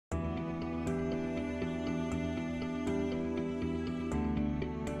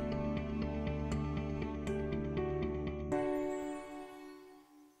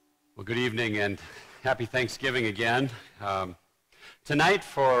Well, good evening and happy Thanksgiving again. Tonight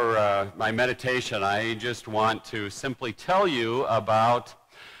for my meditation, I just want to simply tell you about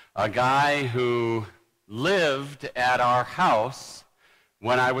a guy who lived at our house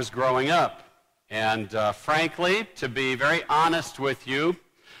when I was growing up. And frankly, to be very honest with you,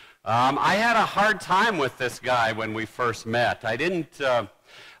 I had a hard time with this guy when we first met. I didn't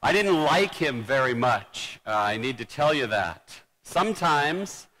like him very much. I need to tell you that.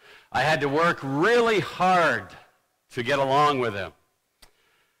 Sometimes I had to work really hard to get along with him.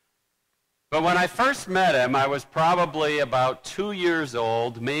 But when I first met him, I was probably about 2 years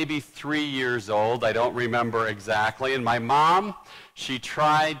old, maybe 3 years old. I don't remember exactly. And my mom, she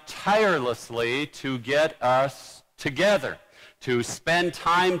tried tirelessly to get us together, to spend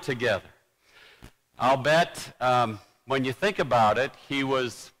time together. I'll bet when you think about it, he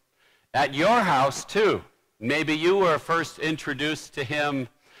was at your house too. Maybe you were first introduced to him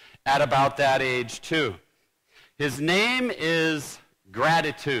at about that age too. His name is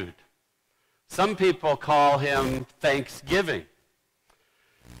Gratitude. Some people call him Thanksgiving.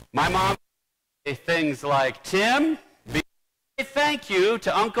 My mom would say things like, "Tim, thank you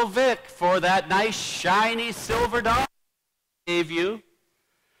to Uncle Vic for that nice shiny silver dollar he gave you."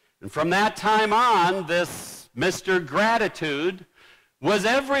 And from that time on, this Mr. Gratitude was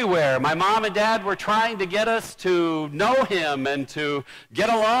everywhere. My mom and dad were trying to get us to know him and to get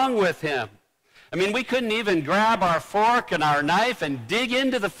along with him. I mean, we couldn't even grab our fork and our knife and dig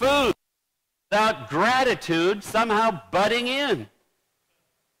into the food without Gratitude somehow butting in.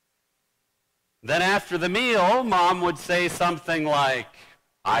 Then after the meal, Mom would say something like,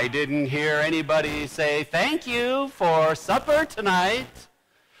 "I didn't hear anybody say thank you for supper tonight."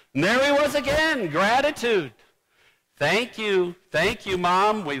 And there he was again, Gratitude. Thank you,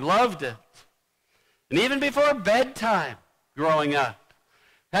 Mom, we loved it. And even before bedtime, growing up,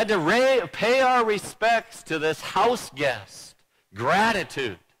 had to pay our respects to this house guest,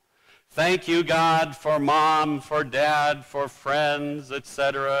 Gratitude. Thank you, God, for Mom, for Dad, for friends,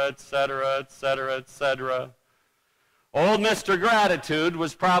 etc., etc., etc., etc. Old Mr. Gratitude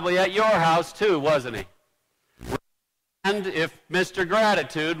was probably at your house too, wasn't he? And if Mr.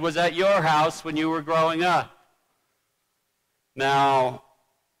 Gratitude was at your house when you were growing up. Now,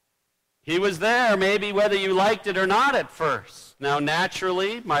 he was there maybe whether you liked it or not at first. Now,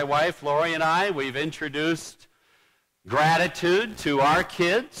 naturally, my wife, Gloria, and I, we've introduced Gratitude to our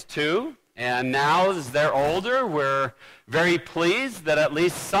kids, too. And now, as they're older, we're very pleased that at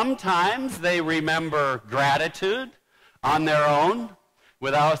least sometimes they remember Gratitude on their own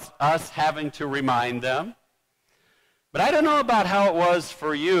without us having to remind them. But I don't know about how it was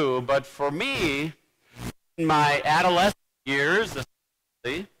for you, but for me, in my adolescent years,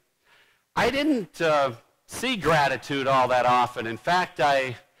 especially, I didn't see Gratitude all that often. In fact,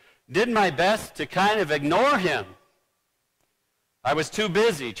 I did my best to kind of ignore him. I was too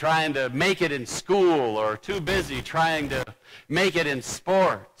busy trying to make it in school or too busy trying to make it in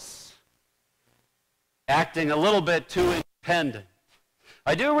sports, acting a little bit too independent.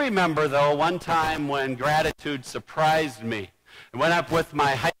 I do remember, though, one time when Gratitude surprised me. I went up with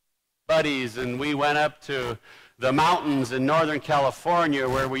my high school buddies, and we went up to the mountains in Northern California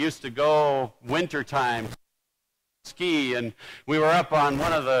where we used to go wintertime, ski, and we were up on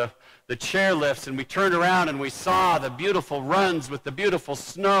one of the chairlifts, and we turned around and we saw the beautiful runs with the beautiful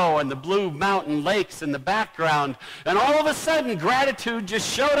snow and the blue mountain lakes in the background, and all of a sudden Gratitude just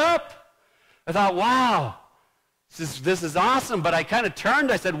showed up. I thought, wow, this is awesome, but I kind of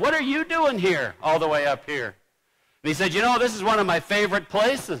turned, I said, "What are you doing here, all the way up here?" And he said, "You know, this is one of my favorite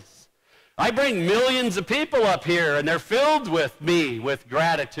places. I bring millions of people up here, and they're filled with me with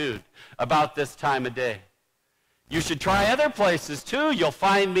gratitude about this time of day. You should try other places, too. You'll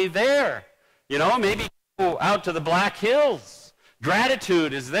find me there. You know, maybe go out to the Black Hills.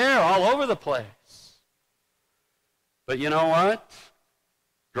 Gratitude is there all over the place." But you know what?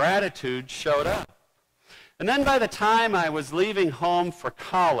 Gratitude showed up. And then by the time I was leaving home for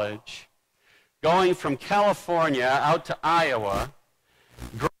college, going from California out to Iowa,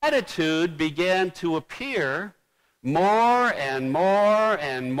 Gratitude began to appear more and more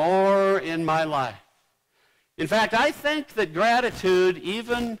and more in my life. In fact, I think that Gratitude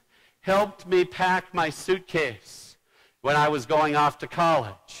even helped me pack my suitcase when I was going off to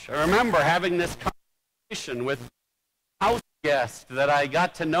college. I remember having this conversation with a house guest that I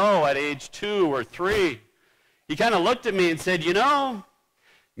got to know at age 2 or 3. He kind of looked at me and said, "You know,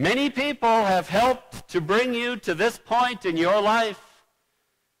 many people have helped to bring you to this point in your life."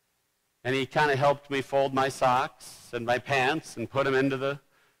 And he kind of helped me fold my socks and my pants and put them into the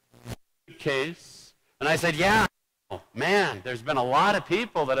suitcase. And I said, "Yeah, man, there's been a lot of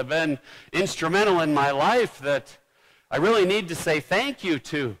people that have been instrumental in my life that I really need to say thank you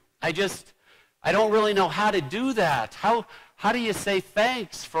to. I don't really know how to do that. How do you say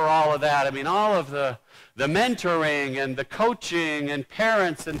thanks for all of that? I mean, all of the mentoring and the coaching and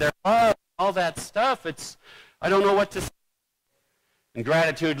parents and their love, all that stuff. I don't know what to say. And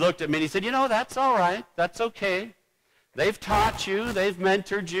Gratitude looked at me and he said, you know, that's all right. That's okay. They've taught you. They've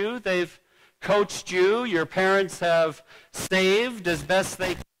mentored you. They've coached you. Your parents have saved as best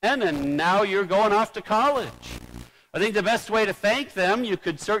they can, and now you're going off to college. I think the best way to thank them, you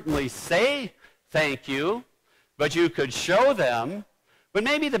could certainly say thank you, but you could show them. But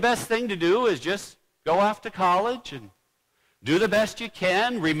maybe the best thing to do is just go off to college and do the best you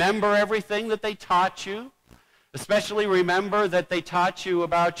can. Remember everything that they taught you. Especially remember that they taught you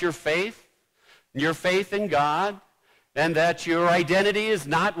about your faith in God, and that your identity is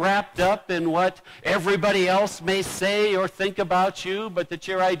not wrapped up in what everybody else may say or think about you, but that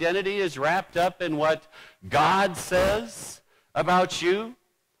your identity is wrapped up in what God says about you.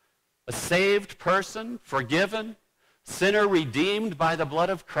 A saved person, forgiven, sinner redeemed by the blood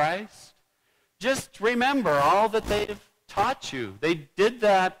of Christ. Just remember all that they've taught you. They did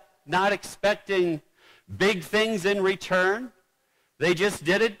that not expecting big things in return. They just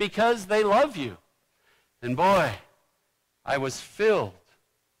did it because they love you. And boy, I was filled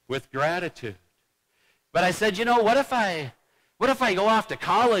with gratitude. But I said, you know, what if I go off to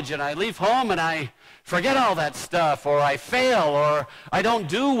college and I leave home and I forget all that stuff, or I fail, or I don't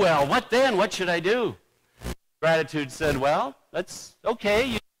do well? What then? What should I do? Gratitude said, well, that's okay.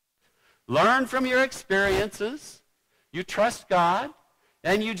 You learn from your experiences. You trust God,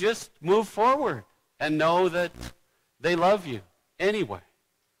 and you just move forward and know that they love you anyway.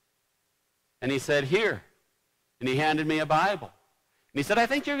 And he said, here. And he handed me a Bible. And he said, I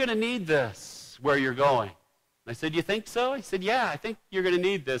think you're going to need this where you're going. And I said, you think so? He said, yeah, I think you're going to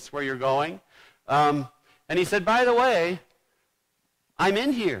need this where you're going. And he said, by the way, I'm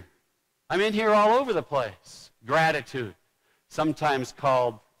in here. I'm in here all over the place. Gratitude, sometimes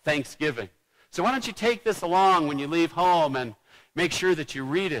called thanksgiving. So why don't you take this along when you leave home and make sure that you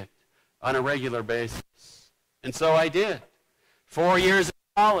read it on a regular basis. And so I did. 4 years of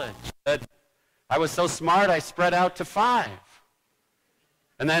college. That I was so smart I spread out to 5.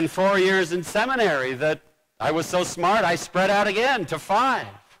 And then 4 years in seminary that I was so smart I spread out again to 5,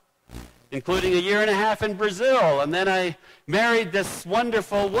 including a year and a half in Brazil. And then I married this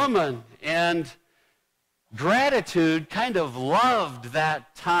wonderful woman, and gratitude kind of loved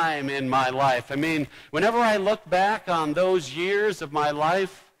that time in my life. I mean, whenever I look back on those years of my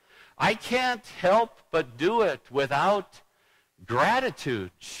life, I can't help but do it without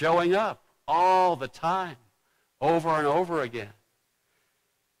gratitude showing up all the time, over and over again.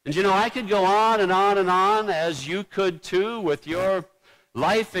 And you know, I could go on and on and on, as you could too, with your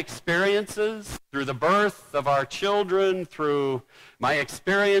life experiences, through the birth of our children, through my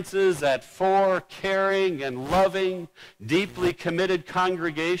experiences at 4 caring and loving, deeply committed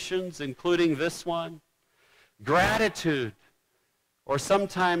congregations, including this one. Gratitude, or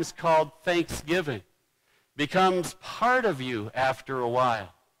sometimes called thanksgiving, becomes part of you after a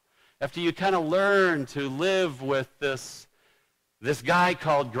while. After you kind of learn to live with this guy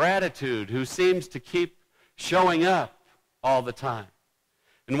called gratitude, who seems to keep showing up all the time.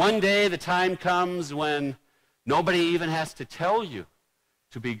 And one day the time comes when nobody even has to tell you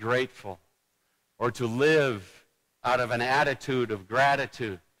to be grateful, or to live out of an attitude of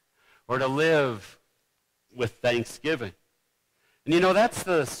gratitude, or to live with thanksgiving. And you know, that's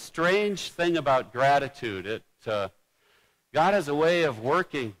the strange thing about gratitude. God has a way of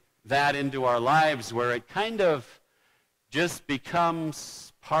working that into our lives where it kind of just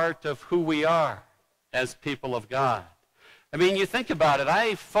becomes part of who we are as people of God. I mean, you think about it.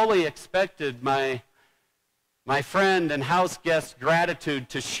 I fully expected my friend and house guest Gratitude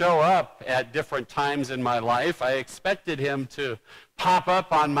to show up at different times in my life. I expected him to pop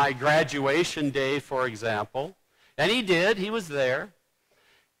up on my graduation day, for example. And he did. He was there.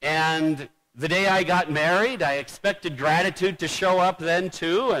 And the day I got married, I expected Gratitude to show up then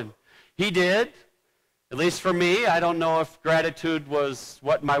too, and he did. At least for me. I don't know if gratitude was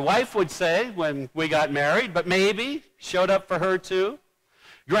what my wife would say when we got married, but maybe showed up for her too.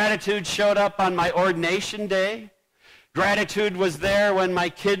 Gratitude showed up on my ordination day. Gratitude was there when my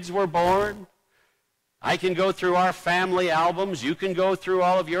kids were born. I can go through our family albums. You can go through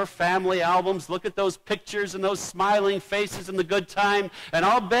all of your family albums. Look at those pictures and those smiling faces and the good time, and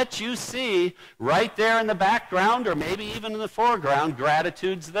I'll bet you see right there in the background, or maybe even in the foreground,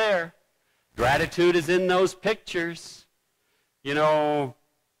 gratitude's there. Gratitude is in those pictures. You know,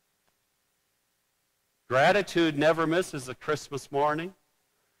 Gratitude never misses a Christmas morning.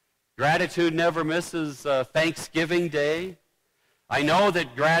 Gratitude never misses Thanksgiving Day. I know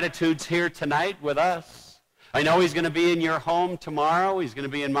that gratitude's here tonight with us. I know he's going to be in your home tomorrow. He's going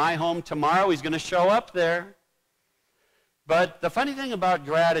to be in my home tomorrow. He's going to show up there. But the funny thing about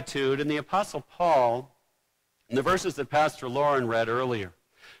gratitude, and the Apostle Paul, in the verses that Pastor Lauren read earlier,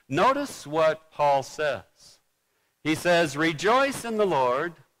 notice what Paul says. He says, rejoice in the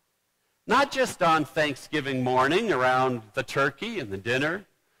Lord, not just on Thanksgiving morning around the turkey and the dinner.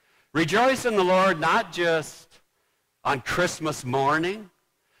 Rejoice in the Lord not just on Christmas morning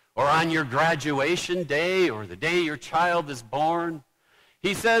or on your graduation day or the day your child is born.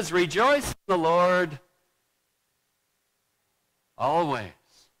 He says, rejoice in the Lord always.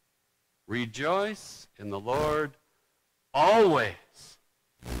 Rejoice in the Lord always.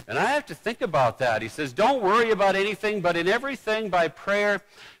 And I have to think about that. He says, don't worry about anything, but in everything by prayer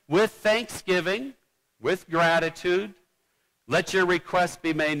with thanksgiving, with gratitude, let your requests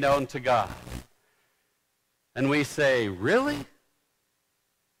be made known to God. And we say, really?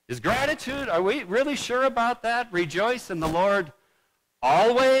 Is gratitude, are we really sure about that? Rejoice in the Lord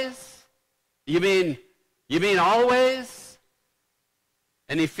always? You mean always?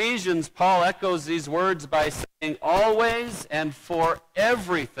 In Ephesians, Paul echoes these words by saying, always and for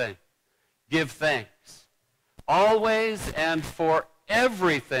everything give thanks. Always and for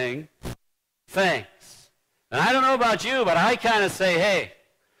everything thanks. And I don't know about you, but I kind of say, hey,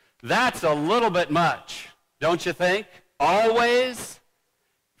 that's a little bit much, don't you think? Always,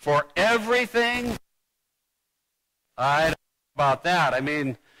 for everything. I don't know about that. I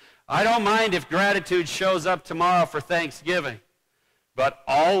mean, I don't mind if gratitude shows up tomorrow for Thanksgiving. But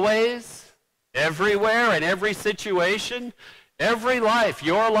always, everywhere, in every situation, every life,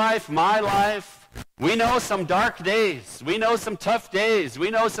 your life, my life, we know some dark days. We know some tough days. We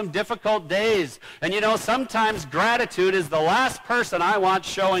know some difficult days. And you know, sometimes gratitude is the last person I want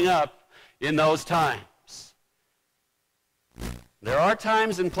showing up in those times. There are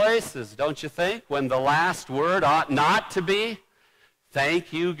times and places, don't you think, when the last word ought not to be,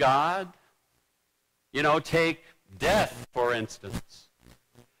 thank you, God. You know, take death, for instance.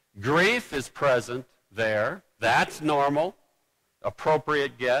 Grief is present there. That's normal.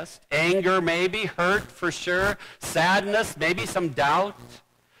 Appropriate guest. Anger, maybe. Hurt, for sure. Sadness, maybe some doubt.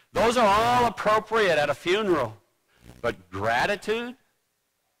 Those are all appropriate at a funeral. But gratitude?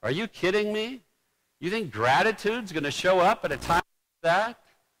 Are you kidding me? You think gratitude's going to show up at a time like that?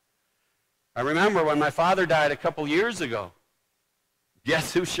 I remember when my father died a couple years ago.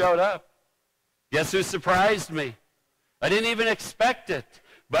 Guess who showed up? Guess who surprised me? I didn't even expect it.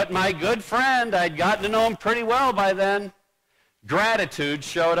 But my good friend, I'd gotten to know him pretty well by then. Gratitude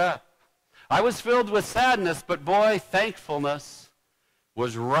showed up. I was filled with sadness, but boy, thankfulness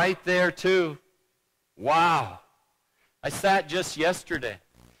was right there too. Wow. I sat just yesterday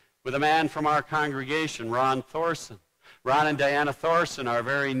with a man from our congregation, Ron Thorson. Ron and Diana Thorson are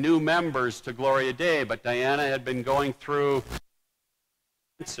very new members to Gloria Day, but Diana had been going through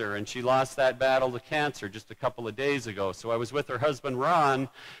cancer, and she lost that battle to cancer just a couple of days ago. So I was with her husband, Ron,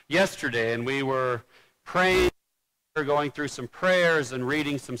 yesterday, and we were praying. We were going through some prayers and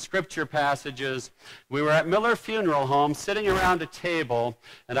reading some scripture passages. We were at Miller Funeral Home sitting around a table,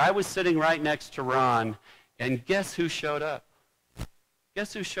 and I was sitting right next to Ron, and guess who showed up?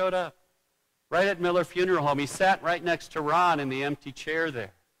 Guess who showed up? Right at Miller Funeral Home. He sat right next to Ron in the empty chair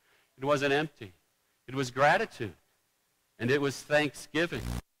there. It wasn't empty. It was gratitude, and it was thanksgiving.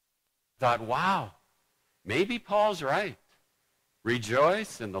 I thought, wow, maybe Paul's right.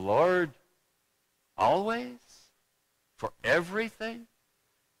 Rejoice in the Lord always. For everything?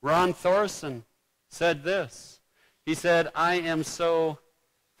 Ron Thorson said this. He said, I am so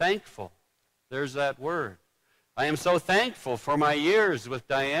thankful. There's that word. I am so thankful for my years with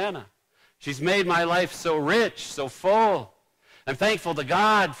Diana. She's made my life so rich, so full. I'm thankful to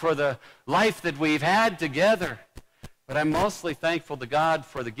God for the life that we've had together. But I'm mostly thankful to God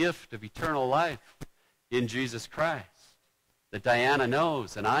for the gift of eternal life in Jesus Christ that Diana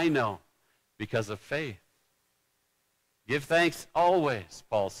knows and I know because of faith. Give thanks always,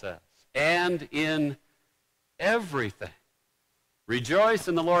 Paul says, and in everything. Rejoice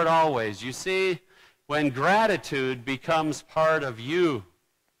in the Lord always. You see, when gratitude becomes part of you,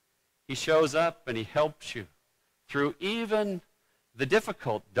 he shows up and he helps you through even the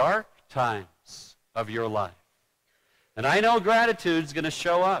difficult, dark times of your life. And I know gratitude's going to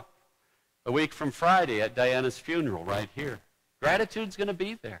show up a week from Friday at Diana's funeral right here. Gratitude's going to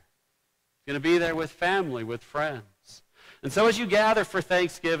be there. It's going to be there with family, with friends. And so as you gather for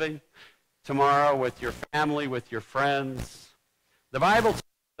Thanksgiving tomorrow with your family, with your friends, the Bible tells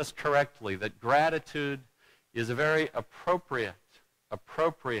us correctly that gratitude is a very appropriate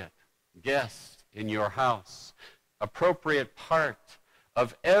guest in your house, appropriate part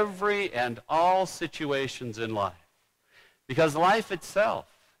of every and all situations in life. Because life itself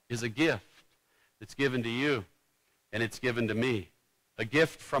is a gift that's given to you and it's given to me. A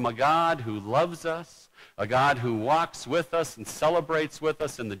gift from a God who loves us, a God who walks with us and celebrates with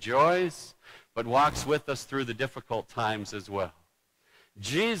us in the joys, but walks with us through the difficult times as well.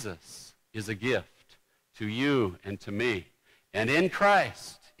 Jesus is a gift to you and to me. And in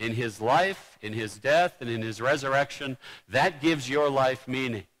Christ, in his life, in his death, and in his resurrection, that gives your life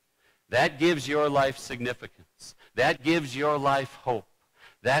meaning. That gives your life significance. That gives your life hope.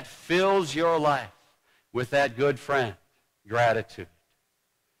 That fills your life with that good friend, gratitude.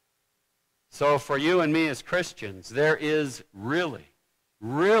 So for you and me as Christians, there is really,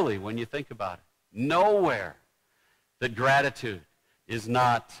 when you think about it, nowhere that gratitude is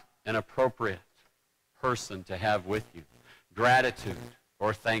not an appropriate person to have with you. Gratitude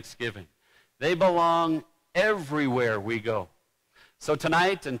or thanksgiving. They belong everywhere we go. So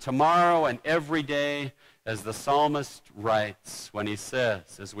tonight and tomorrow and every day, as the psalmist writes when he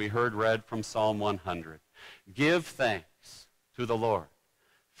says, as we heard read from Psalm 100, give thanks to the Lord,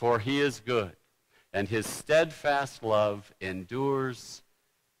 for he is good, and his steadfast love endures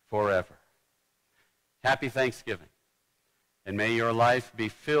forever. Happy Thanksgiving. And may your life be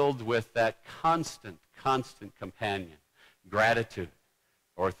filled with that constant companion, gratitude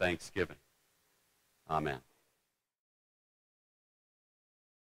or thanksgiving. Amen.